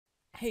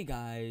Hey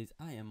guys,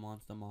 I am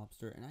Monster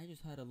Mobster, and I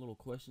just had a little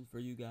question for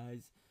you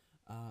guys.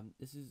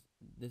 This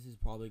is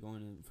probably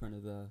going in front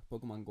of the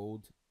Pokemon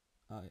Gold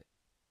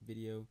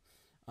video.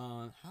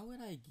 How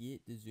would I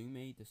get the Zoom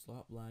aid to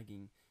stop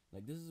lagging?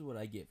 Like, this is what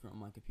I get from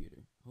my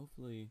computer.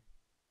 Hopefully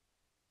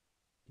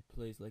it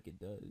plays like it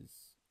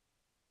does.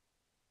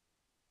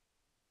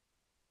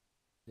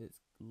 It's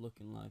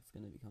looking like it's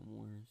gonna become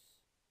worse.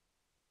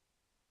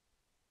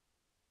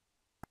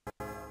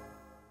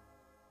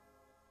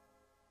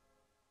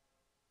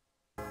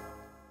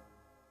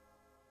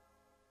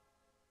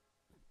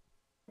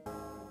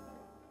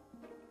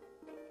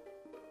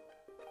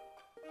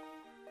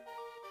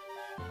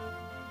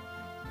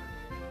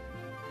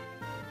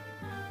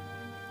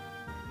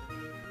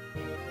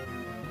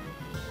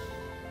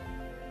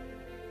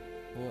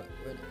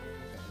 Okay.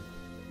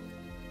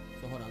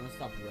 So hold on, let's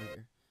stop it right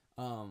here.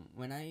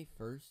 When I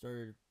first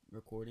started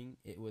recording,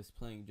 it was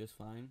playing just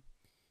fine,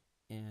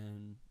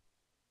 and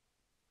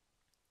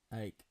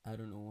I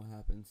don't know what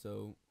happened.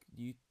 So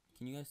can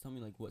you guys tell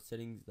me like what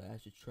settings that I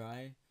should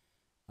try?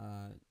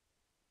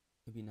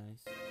 It'd be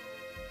nice.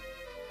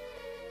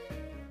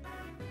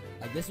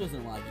 Like, this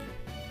wasn't laggy.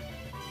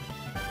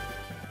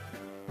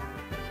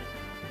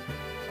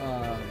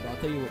 But I'll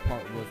tell you what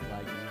part was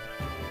laggy.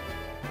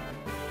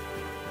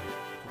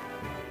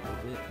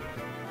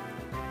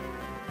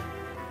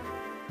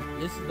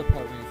 This is the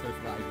part when it starts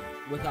lagging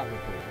without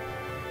recording.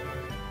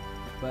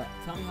 But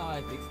tell me how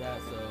I fix that.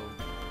 So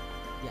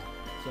yeah,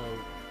 so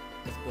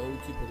let's go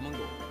to Pokemon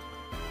Gold.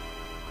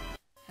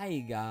 Hey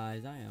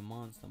guys, I am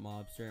Monster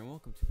Mobster, and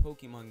welcome to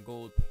Pokemon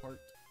Gold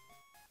Part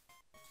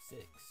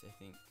 6, I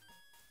think.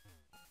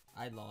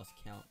 I lost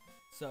count.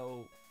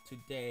 So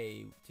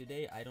today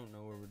I don't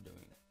know what we're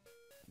doing.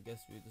 I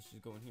guess let's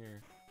just go in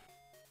here,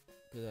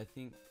 because I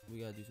think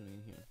we gotta do something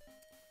in here.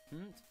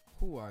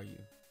 Who are you?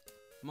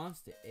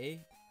 Monster, eh?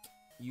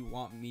 You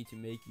want me to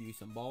make you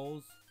some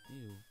balls?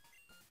 Ew.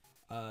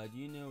 Do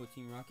you know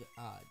Team Rocket?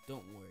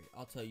 Don't worry,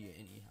 I'll tell you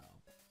anyhow.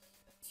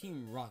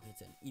 Team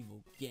Rocket's an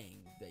evil gang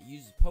that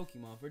uses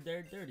Pokemon for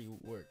their dirty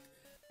work.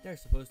 They're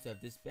supposed to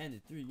have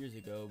disbanded 3 years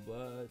ago,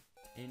 but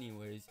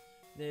anyways,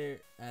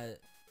 they're at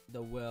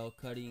the well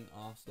cutting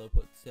off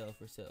Slowpoke's tail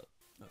for sale.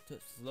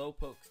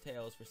 Slowpoke's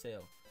tails for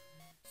sale.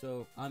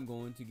 So I'm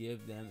going to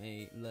give them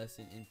a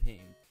lesson in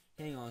pain.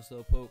 Hang on,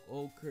 Slowpoke.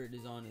 Old Kurt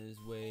is on his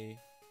way.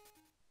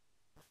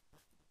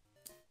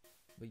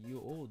 But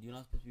you're old. You're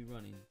not supposed to be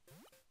running.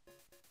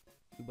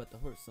 You about to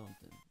hurt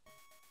something.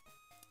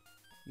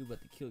 You about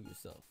to kill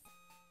yourself.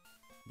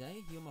 Did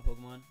I heal my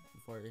Pokemon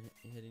before I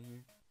head in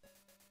here?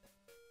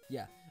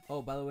 Yeah.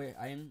 Oh, by the way,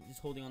 I am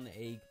just holding on the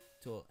egg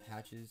till it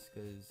hatches,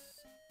 because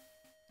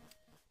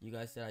you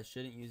guys said I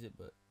shouldn't use it,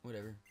 but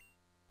whatever.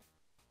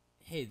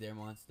 Hey there,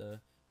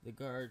 monster. The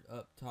guard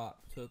up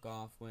top took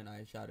off when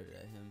I shouted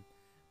at him,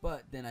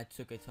 but then I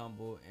took a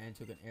tumble and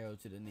took an arrow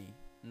to the knee.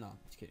 No,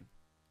 just kidding.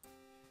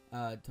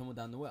 Tumbled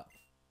down the well.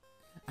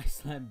 I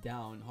slammed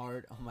down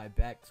hard on my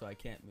back so I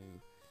can't move.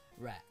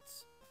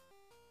 Rats.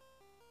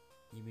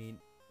 You mean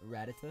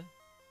Rattata?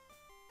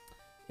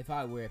 If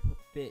I were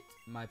fit,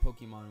 my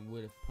Pokemon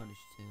would have punished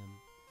him.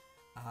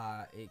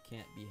 It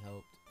can't be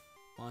helped.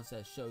 Once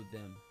I showed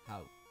them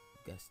how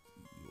gusty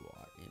you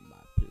are in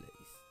my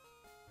place.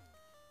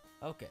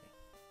 Okay.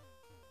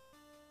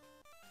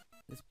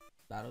 Let's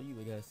battle you,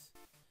 I guess.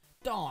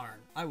 Darn!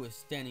 I was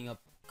standing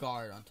up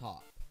guard on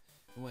top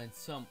when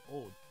some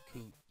old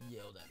coot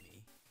yelled at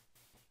me.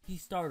 He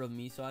startled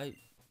me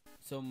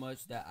so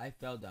much that I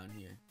fell down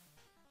here.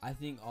 I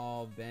think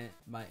I'll vent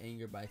my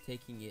anger by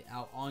taking it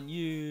out on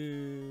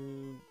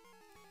you.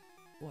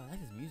 Oh, I like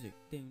this music.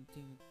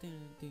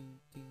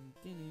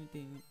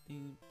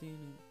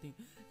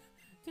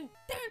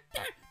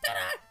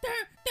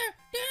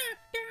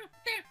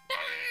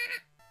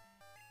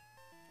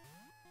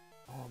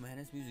 Oh man,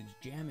 this music's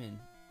jamming.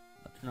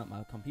 I'll turn up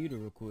my computer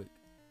real quick.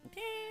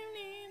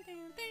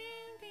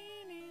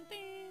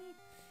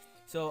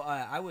 So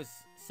I was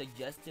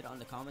suggested on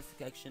the comment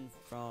section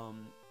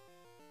from,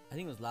 I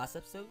think it was last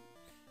episode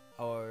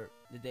or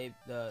the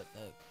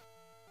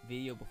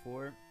video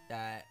before,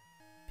 that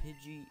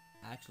Pidgey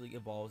actually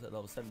evolves at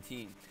level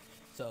 17.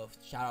 So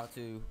shout out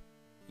to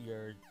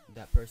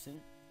that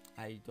person.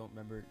 I don't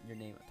remember your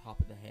name at the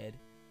top of the head,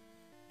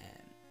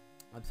 and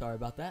I'm sorry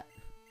about that,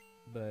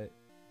 but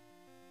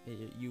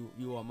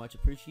you are much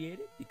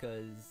appreciated,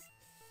 because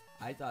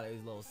I thought it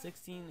was level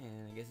 16,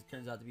 and I guess it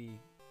turns out to be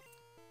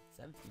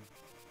 17.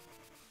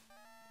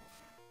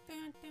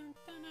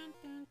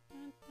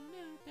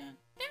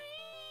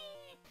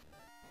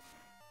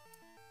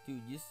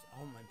 Dude,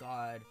 oh my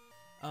god.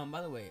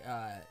 By the way,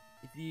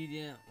 if you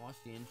didn't watch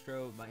the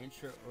intro, my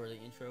intro, or the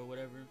intro,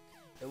 whatever,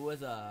 it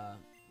was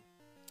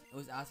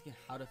asking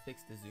how to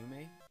fix the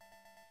Zume,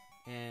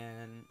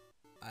 and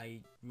I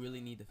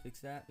really need to fix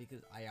that,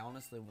 because I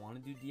honestly want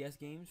to do DS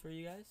games for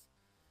you guys,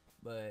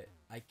 but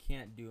I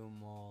can't do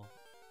them all.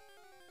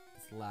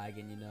 It's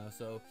lagging, you know.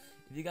 So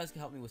if you guys can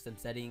help me with some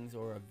settings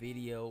or a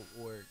video,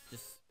 or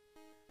just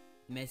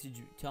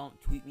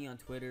tweet me on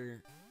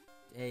Twitter,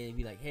 hey,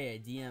 be like, hey,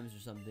 DMs or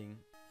something,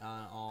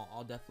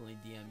 I'll definitely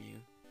DM you.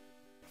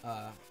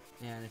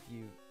 And if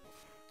you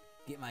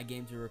get my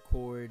game to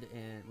record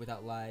and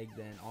without lag,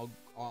 then I'll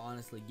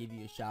honestly give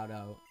you a shout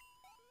out.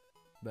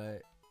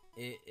 But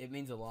it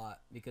means a lot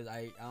because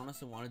I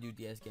honestly want to do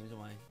DS games on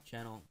my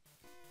channel.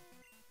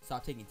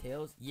 Stop taking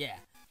tails? Yeah,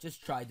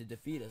 just tried to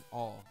defeat us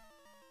all.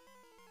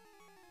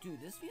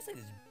 Dude, this music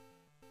is,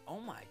 oh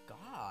my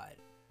god.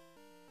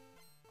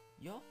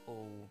 Yo,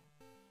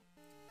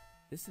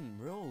 this is some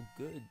real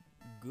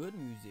good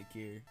music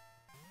here.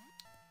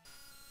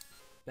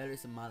 Better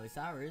some Miley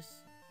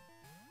Cyrus.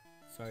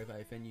 Sorry if I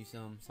offend you,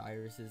 some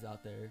Cyruses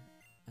out there.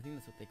 I think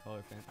that's what they call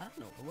her fans. I don't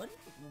know.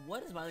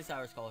 What does Miley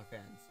Cyrus call her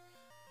fans?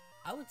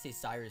 I would say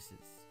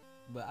Cyruses,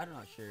 but I'm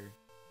not sure.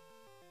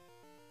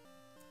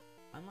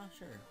 I'm not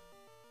sure.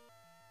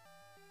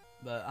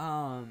 But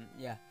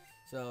yeah.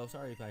 So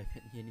sorry if I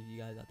offend any of you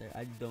guys out there.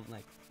 I don't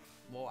like.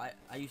 Well,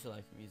 I used to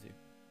like her music,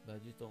 but I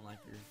just don't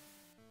like her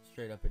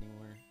straight up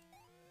anymore.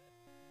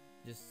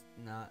 Just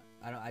not.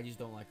 I just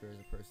don't like her as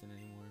a person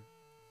anymore.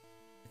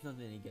 It's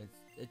nothing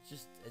against. It's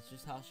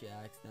just how she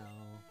acts now.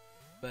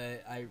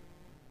 But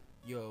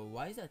yo,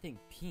 why is that thing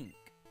pink?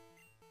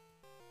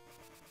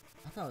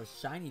 I thought it was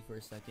shiny for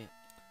a second.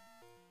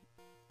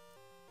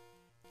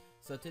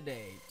 So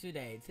today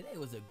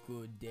was a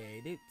good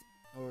day.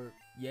 Or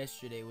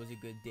yesterday was a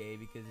good day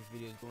because this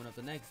video is going up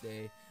the next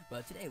day.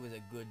 But today was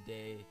a good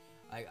day.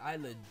 I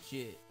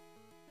legit.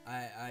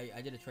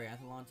 I did a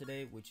triathlon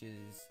today, which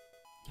is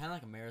kind of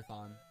like a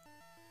marathon.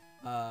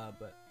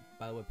 But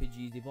by the way,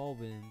 Pidgey's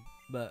evolving.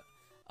 But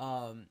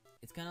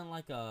it's kind of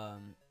like a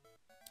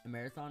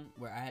marathon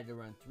where I had to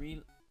run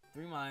 3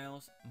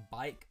 miles,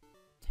 bike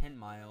 10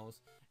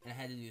 miles, and I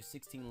had to do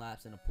 16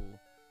 laps in a pool.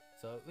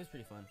 So it was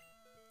pretty fun.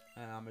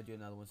 And I'm gonna do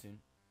another one soon.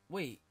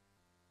 Wait.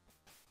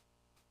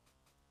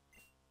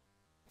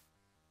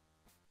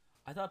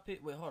 I thought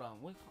wait, hold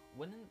on.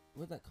 What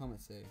did that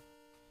comment say?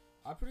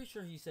 I'm pretty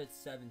sure he said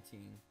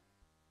 17.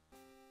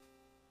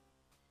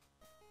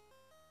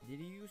 Did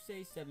you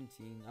say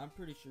 17? I'm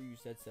pretty sure you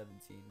said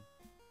 17.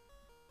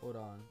 Hold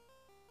on.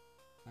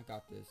 I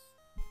got this.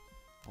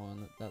 Hold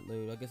on, let that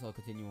load. I guess I'll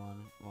continue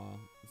on while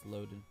it's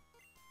loading.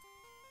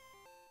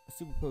 A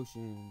super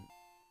potion.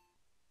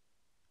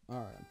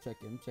 Alright,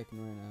 I'm checking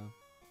right now.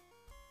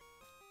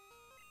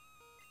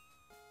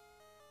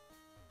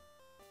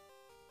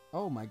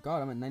 Oh my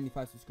god, I'm at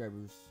 95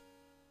 subscribers.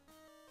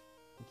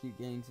 I keep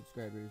getting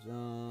subscribers.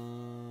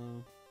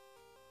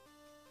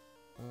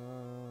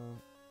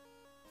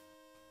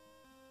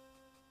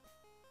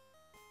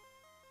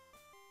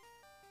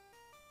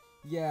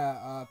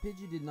 Yeah,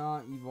 Pidgey did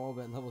not evolve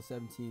at level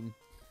 17,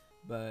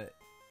 but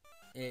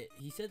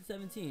he said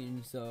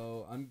 17,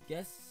 so I'm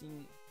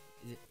guessing,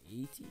 is it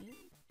 18?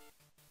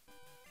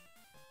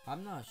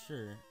 I'm not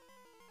sure.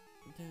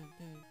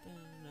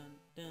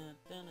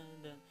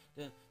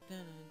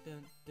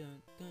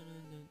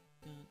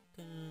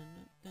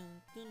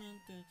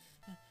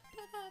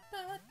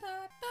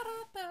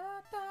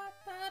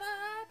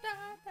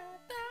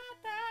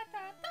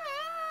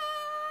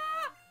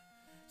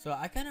 So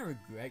I kind of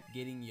regret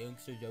getting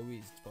Youngster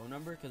Joey's phone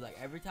number because like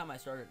every time I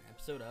start an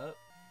episode up,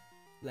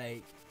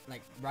 like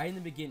right in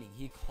the beginning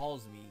he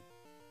calls me,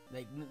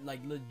 like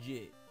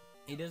legit.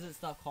 He doesn't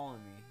stop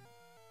calling me.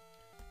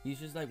 He's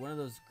just like one of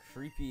those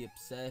creepy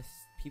obsessed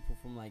people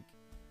from like,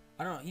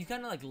 I don't know. He's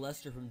kind of like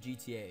Lester from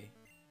GTA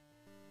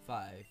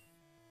 5,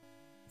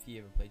 if you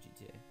ever played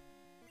GTA.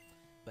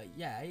 But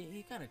yeah,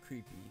 he kind of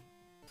creepy,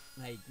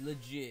 like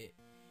legit.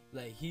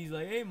 Like he's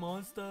like, hey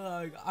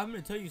monster, I'm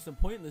gonna tell you some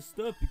pointless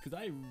stuff because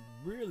I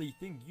really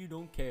think you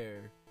don't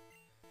care.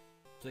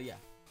 So yeah,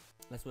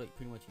 that's what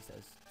pretty much he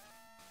says.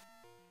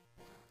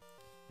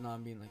 No,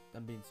 I'm being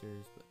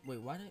serious. But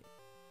wait, why did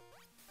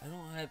I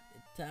don't have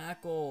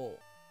tackle?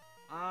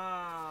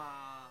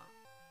 Ah,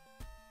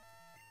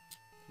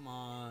 come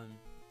on.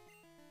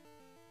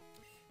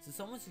 So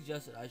someone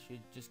suggested I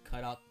should just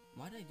cut out.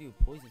 Why did I do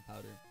poison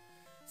powder?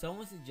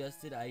 Someone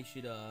suggested I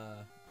should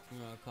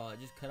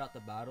just cut out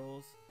the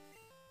battles.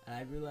 And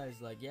I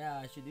realized, like, yeah,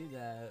 I should do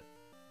that.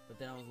 But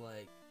then I was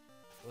like,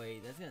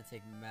 wait, that's gonna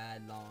take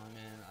mad long,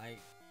 man.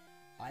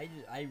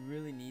 I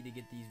really need to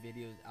get these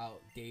videos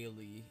out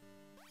daily.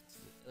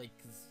 Like,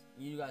 cause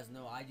you guys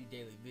know I do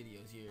daily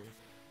videos here.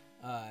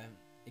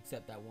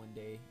 Except that one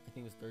day, I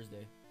think it was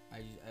Thursday.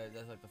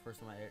 That's like the first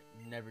time I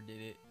never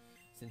did it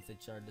since I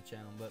started the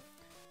channel. But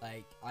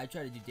like, I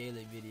try to do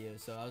daily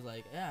videos, so I was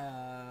like,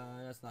 yeah,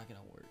 that's not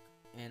gonna work.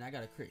 And I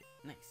got a crit.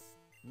 Nice.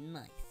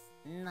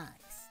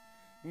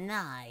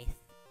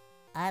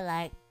 I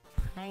like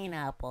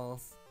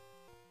pineapples.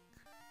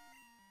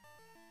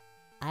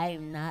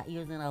 I'm not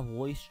using a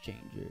voice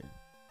changer.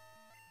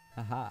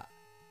 Haha.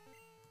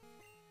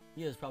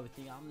 You guys probably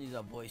think I'm gonna use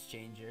a voice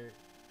changer.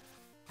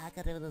 I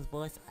can do this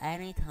voice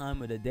any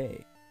time of the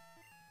day.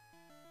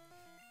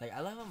 Like,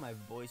 I love how my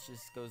voice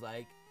just goes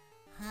like,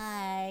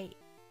 hi.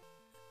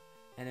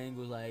 And then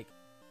goes like,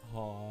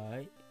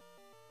 hi.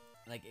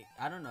 Like,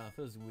 I don't know, it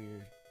feels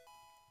weird.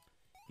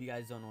 You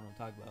guys don't know what I'm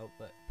talking about,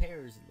 but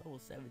Pears is level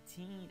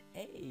 17.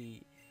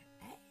 Hey.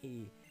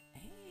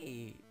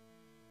 Hey.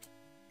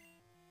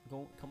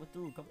 Coming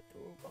through. Coming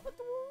through. Coming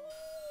through.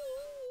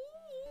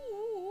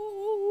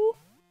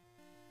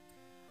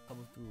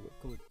 Coming through. Coming through.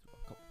 Coming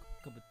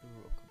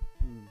through. Coming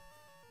through.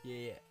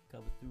 Yeah.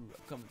 Coming through.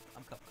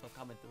 I'm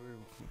coming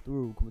through.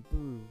 Coming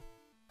through.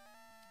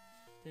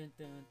 Dun,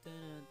 dun,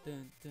 dun,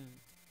 dun, dun.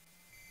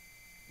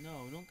 No,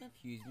 don't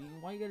confuse me.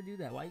 Why you gotta do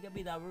that? Why you gotta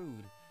be that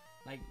rude?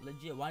 Like,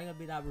 legit, why you gotta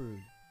be that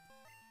rude?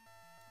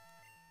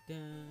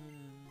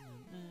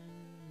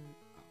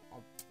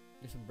 Oh,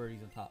 there's some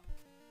birdies on top.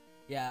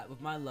 Yeah,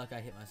 with my luck, I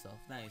hit myself.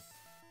 Nice.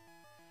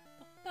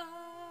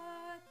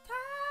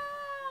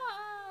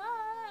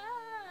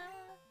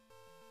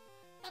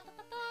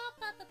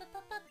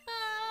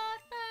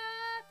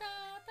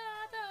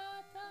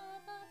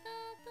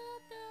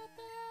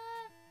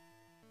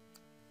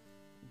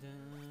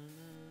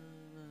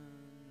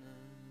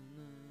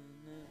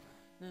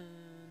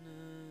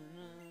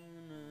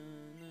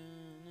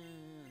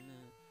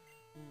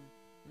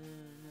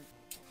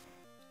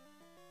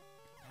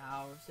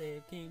 Power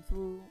save came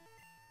through.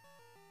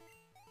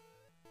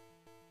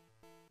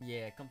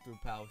 Yeah, come through,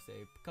 power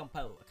save. Come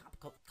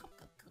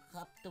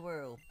the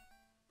world.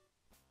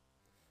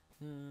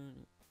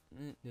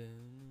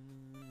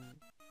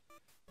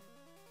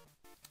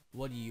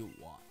 What do you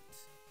want?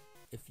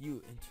 If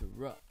you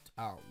interrupt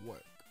our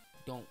work,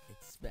 don't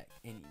expect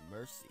any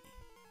mercy.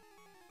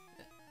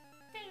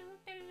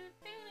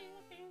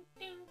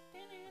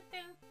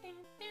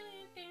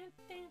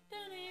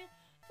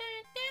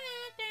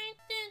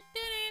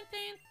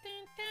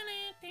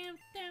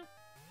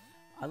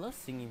 I love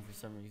singing for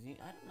some reason.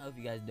 I don't know if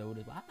you guys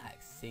noticed, but I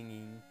like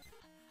singing.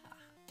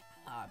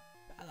 I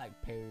like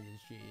pears and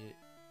shit.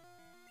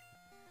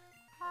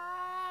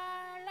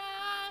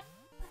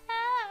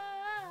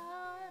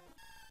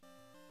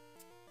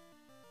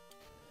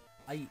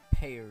 I eat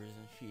pears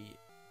and shit.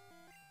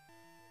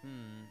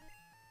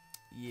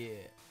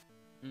 Yeah.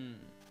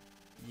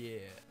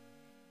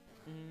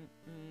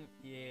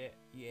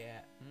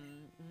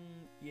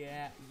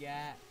 Yeah.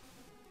 Yeah.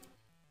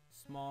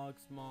 Smog.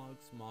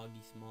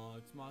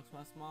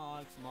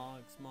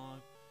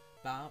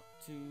 About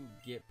to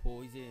get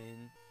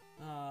poisoned.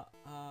 Ha.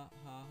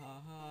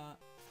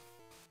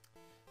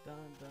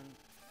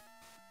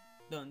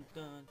 Dun.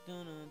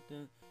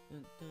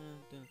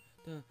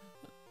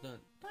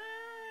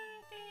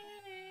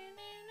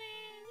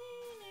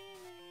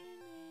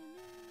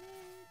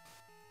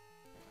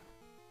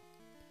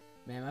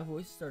 Man, my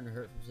voice is starting to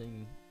hurt from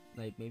singing.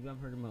 Like, maybe I'm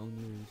hurting my own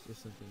ears or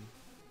something.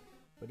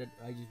 But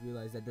I just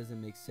realized that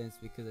doesn't make sense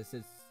because I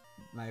said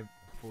my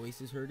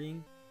voice is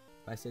hurting,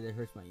 but I said it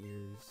hurts my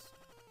ears.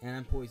 And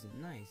I'm poisoned.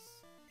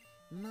 Nice.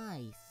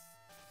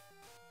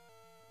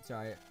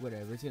 Sorry,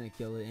 whatever. It's gonna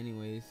kill it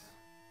anyways.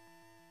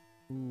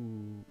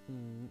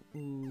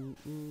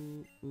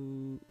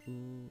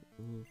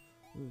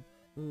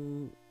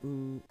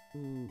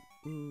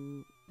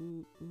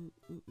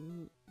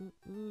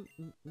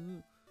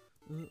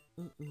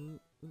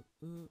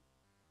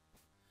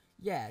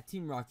 Yeah,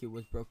 Team Rocket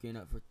was broken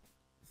up for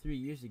 3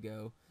 years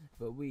ago,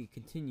 but we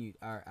continued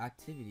our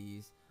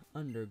activities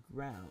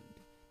underground.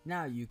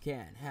 Now you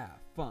can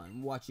have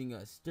fun watching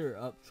us stir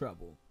up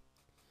trouble.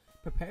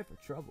 Prepare for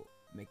trouble,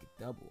 make it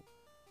double.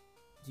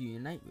 To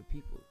unite with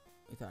people,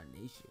 with our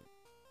nation.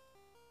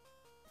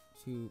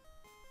 To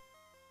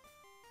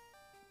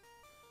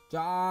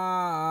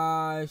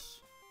Josh,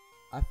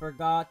 I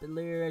forgot the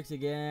lyrics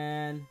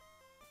again.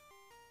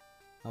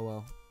 Oh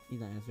well, he's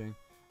not answering.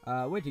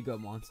 Way to go,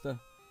 monster.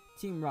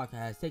 Team Rocket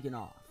has taken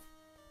off.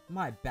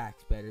 My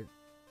back's better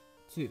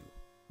too.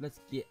 Let's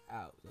get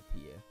out of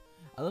here.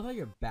 I love how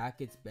your back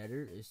gets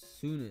better as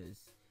soon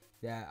as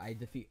that I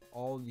defeat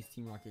all these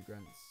Team Rocket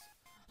grunts.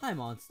 Hi,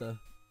 monster.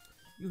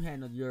 You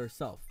handled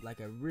yourself like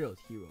a real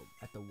hero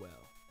at the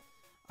well.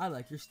 I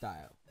like your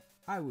style.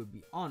 I would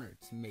be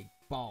honored to make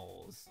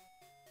balls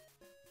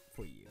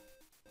for you.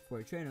 For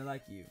a trainer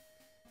like you.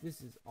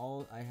 This is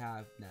all I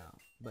have now,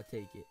 but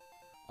take it.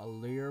 A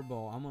lure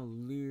ball. I'm gonna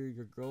lure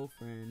your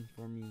girlfriend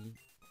for me.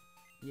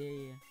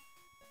 Yeah.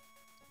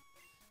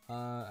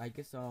 I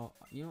guess I'll,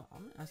 I'm gonna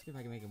ask if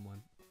I can make him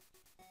one.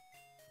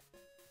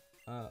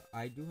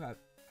 I do have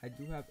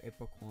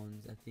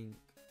apricorns, I think.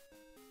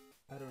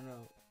 I don't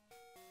know.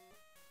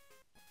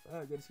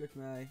 I gotta scratch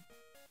my eye.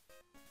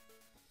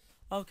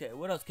 Okay,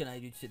 what else can I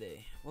do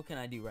today? What can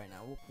I do right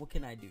now? What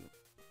can I do?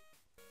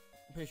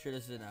 I'm pretty sure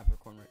this is an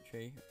apricorn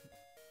tree.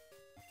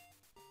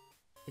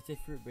 It's a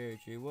fruit berry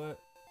tree. What?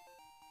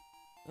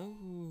 Oh.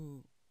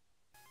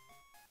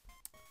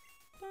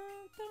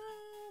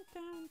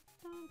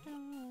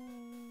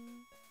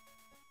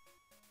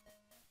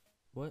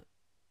 What?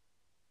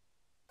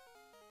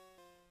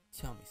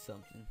 Tell me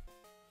something.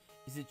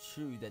 Is it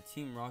true that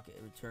Team Rocket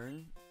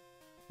returned?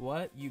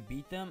 What? You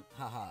beat them?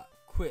 Haha,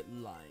 quit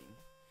lying.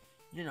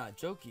 You're not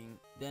joking?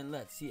 Then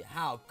let's see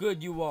how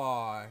good you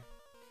are.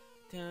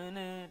 Dun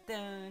dun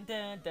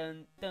dun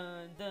dun dun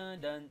dun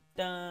dun dun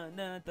dun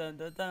dun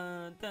dun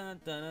dun dun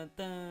dun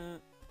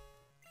dun.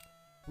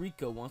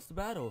 Rico wants to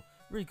battle.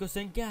 Rico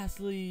sent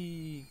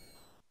Ghastly.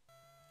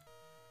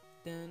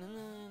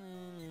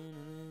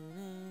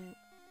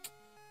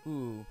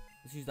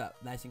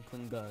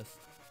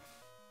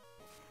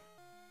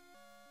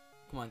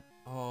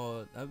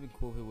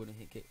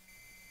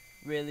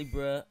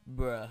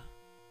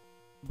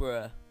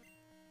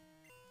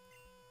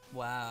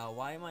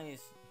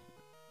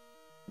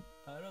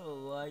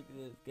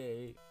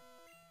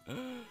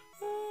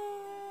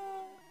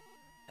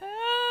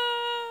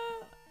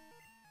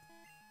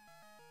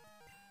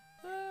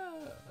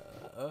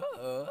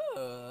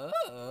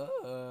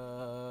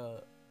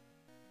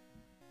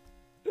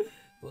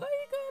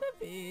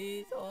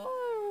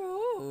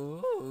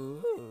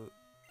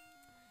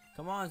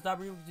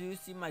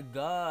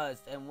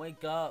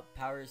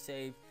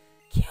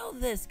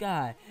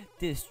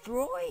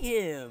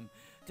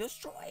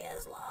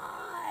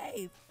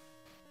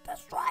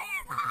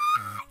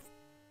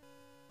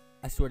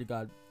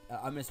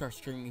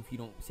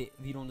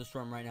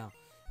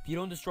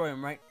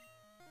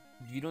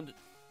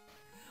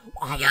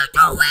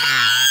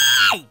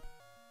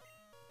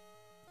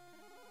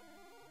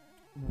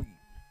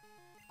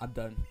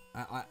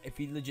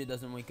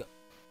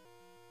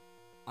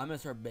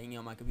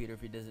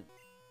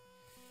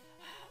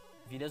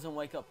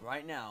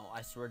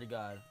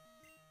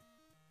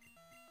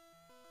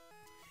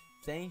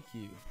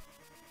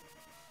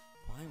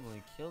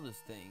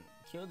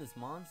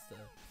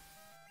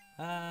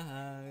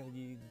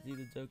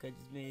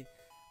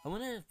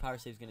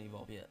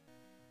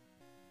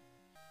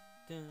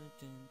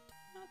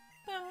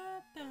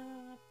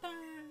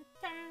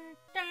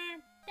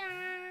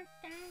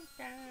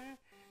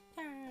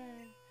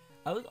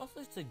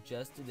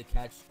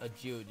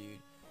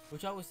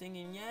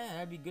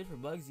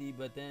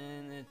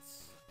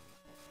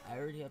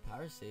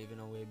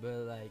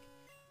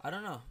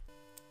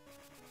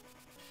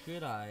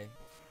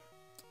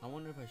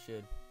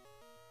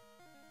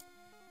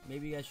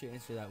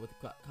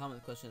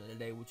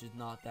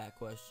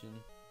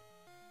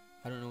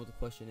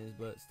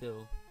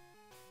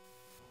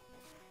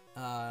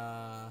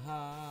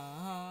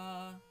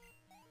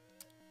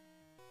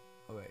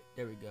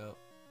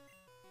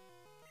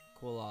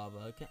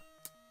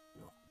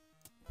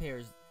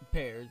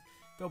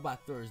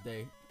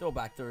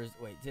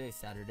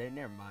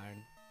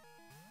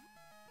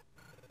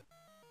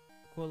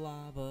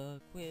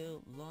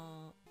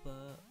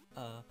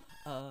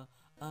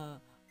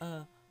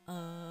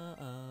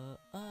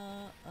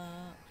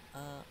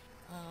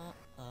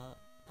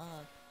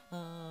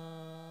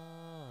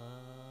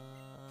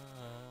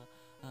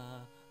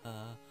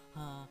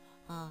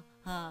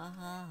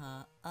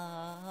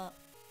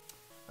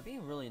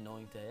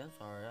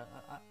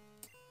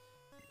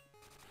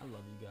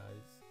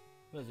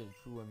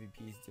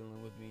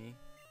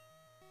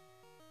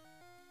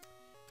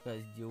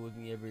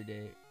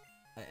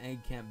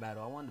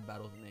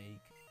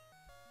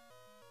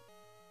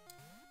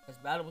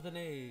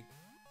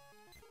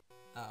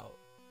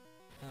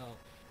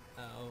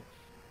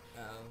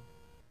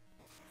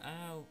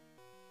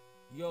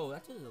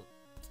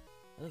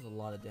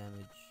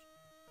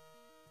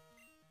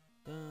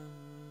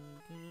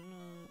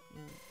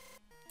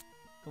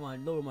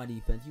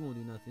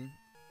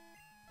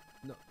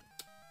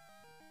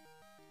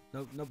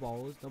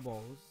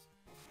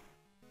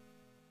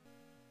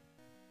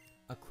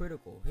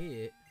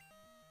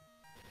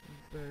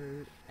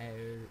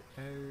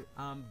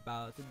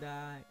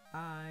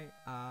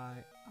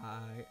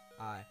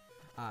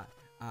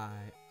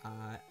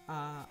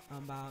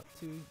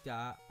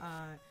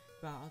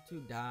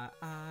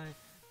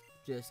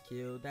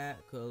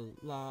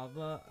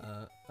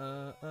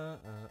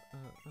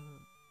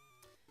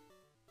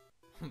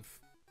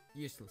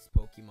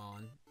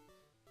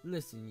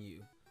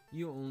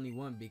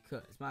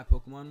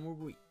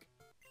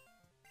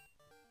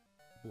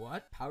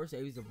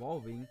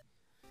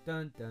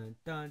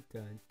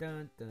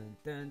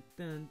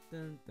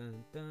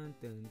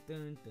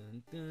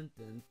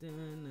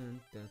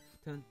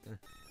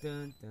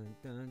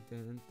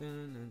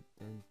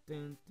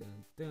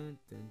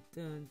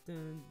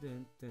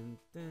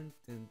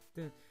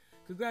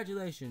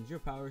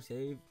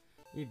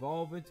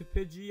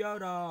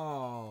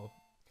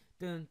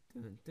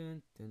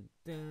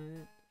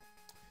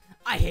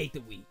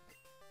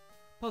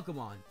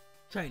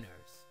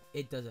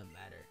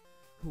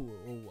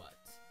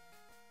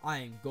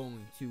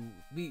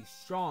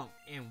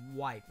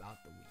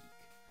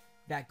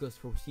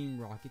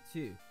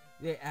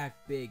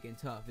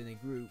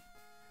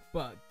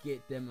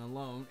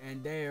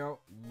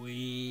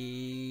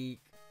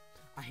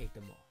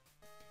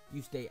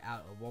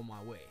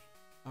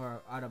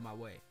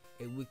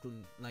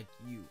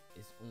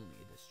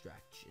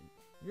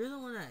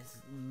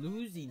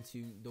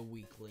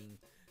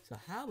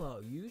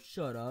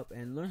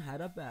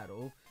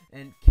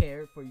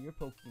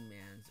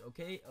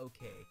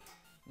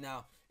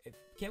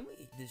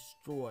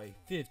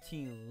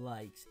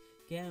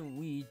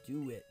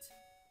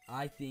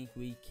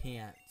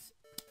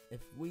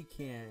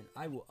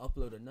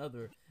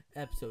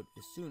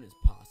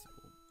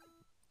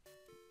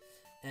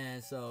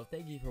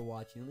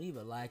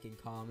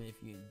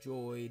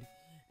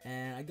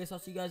 And I guess I'll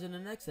see you guys in the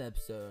next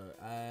episode.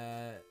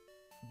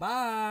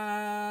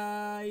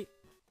 Bye!